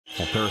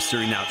Well,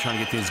 Peristeri now trying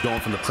to get things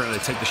going from the perimeter.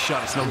 They take the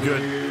shot. It's no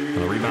good.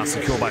 And the rebound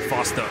secured by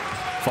Foster.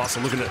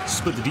 Foster looking to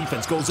split the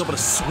defense. Goes up with a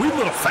sweet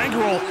little fang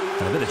roll.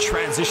 And a bit of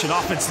transition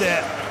offense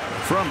there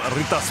from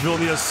Rytas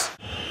Vilnius.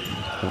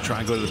 We'll try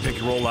and go to the pick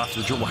and roll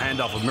after the dribble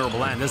handoff of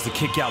Mirabalan. There's the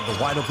kick out,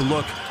 the wide open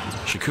look.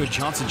 Shakur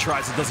Johnson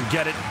tries it, doesn't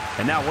get it.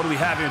 And now what do we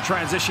have here in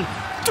transition?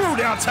 Through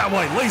downtown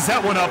white, lays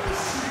that one up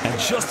and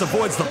just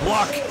avoids the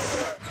block.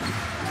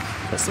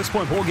 A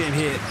 6-point ball game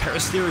here.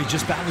 Peristeri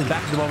just battling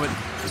back at the moment.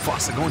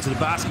 Foster going to the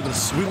basket with a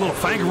sweet little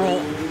fang roll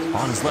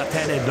on his left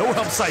hand and no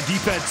help side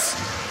defense.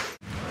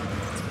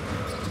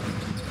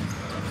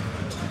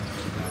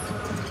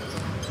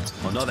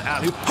 Another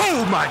alley-oop.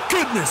 Oh my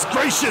goodness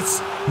gracious!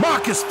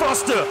 Marcus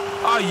Foster,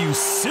 are you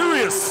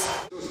serious?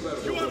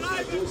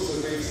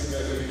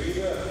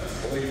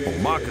 Oh,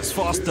 Marcus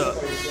Foster.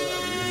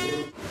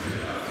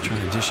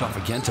 Trying to dish off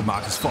again to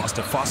Marcus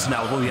Foster. Foster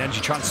now with all the energy,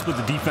 trying to split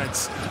the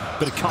defense.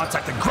 Bit of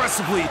contact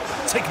aggressively,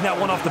 taking that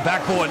one off the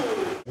backboard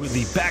with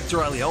the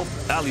backdoor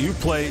alley-oop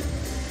play.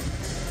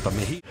 But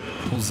Mehi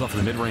pulls off in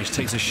the mid-range,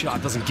 takes a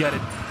shot, doesn't get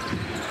it.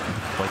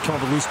 But come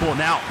up with a loose ball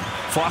now.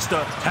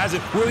 Foster has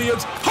it.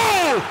 Williams.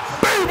 Oh,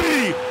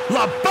 baby!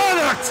 La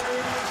Banat!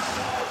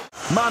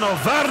 Mano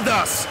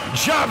Vardas.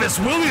 Jarvis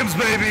Williams,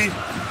 baby.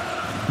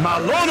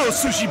 Malono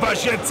Sushi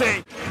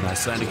Bajente.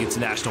 Nice landing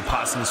international,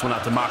 passing this one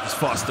out to Marcus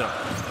Foster.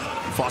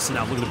 Foster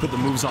now looking to put the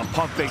moves on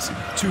pump fakes.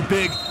 Too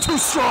big, too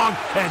strong,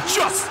 and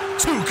just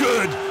too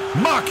good.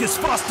 Marcus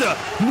Foster,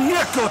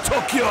 Nieko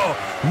Tokyo,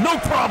 no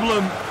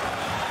problem.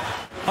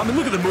 I mean,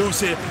 look at the moves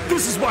here.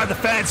 This is why the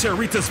fans here at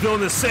Rytas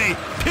Vilnius say,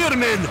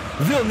 Pirmin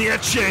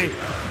Vilniece.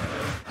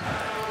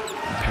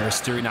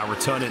 Peristeri now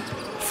returning.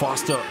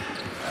 Foster,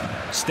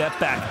 step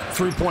back,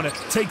 three-pointer,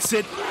 takes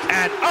it,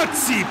 and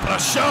Atsi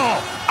Prashal,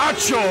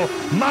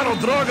 Acho, Mano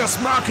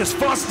Drogas, Marcus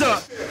Foster.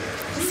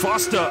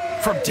 Foster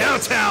from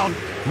downtown,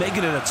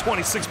 making it a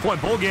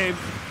 26-point ball game.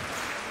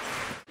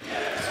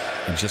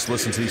 And just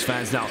listen to these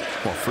fans now.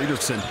 Well,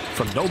 Friedrichsen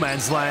from no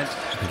man's land.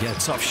 Again,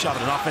 tough shot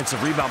at an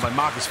offensive rebound by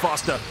Marcus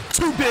Foster.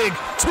 Too big,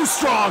 too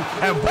strong,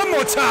 and one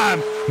more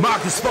time,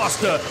 Marcus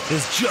Foster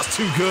is just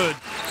too good.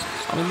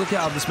 I mean, look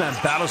how this man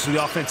battles for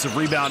the offensive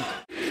rebound.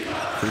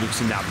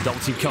 Friedrichsen now, the double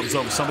team comes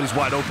over, somebody's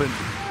wide open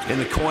in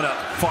the corner.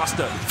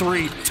 Foster,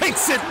 three,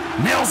 takes it,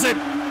 nails it.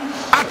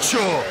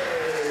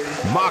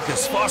 Acho,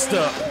 Marcus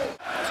Foster.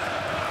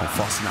 And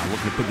Foster now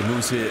looking to put the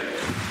moves here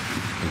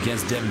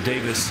against Devin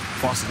Davis.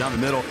 Foster down the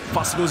middle.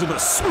 Foster goes in with a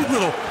sweet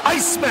little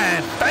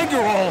Iceman banger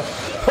roll.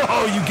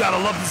 Oh, you gotta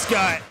love this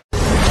guy.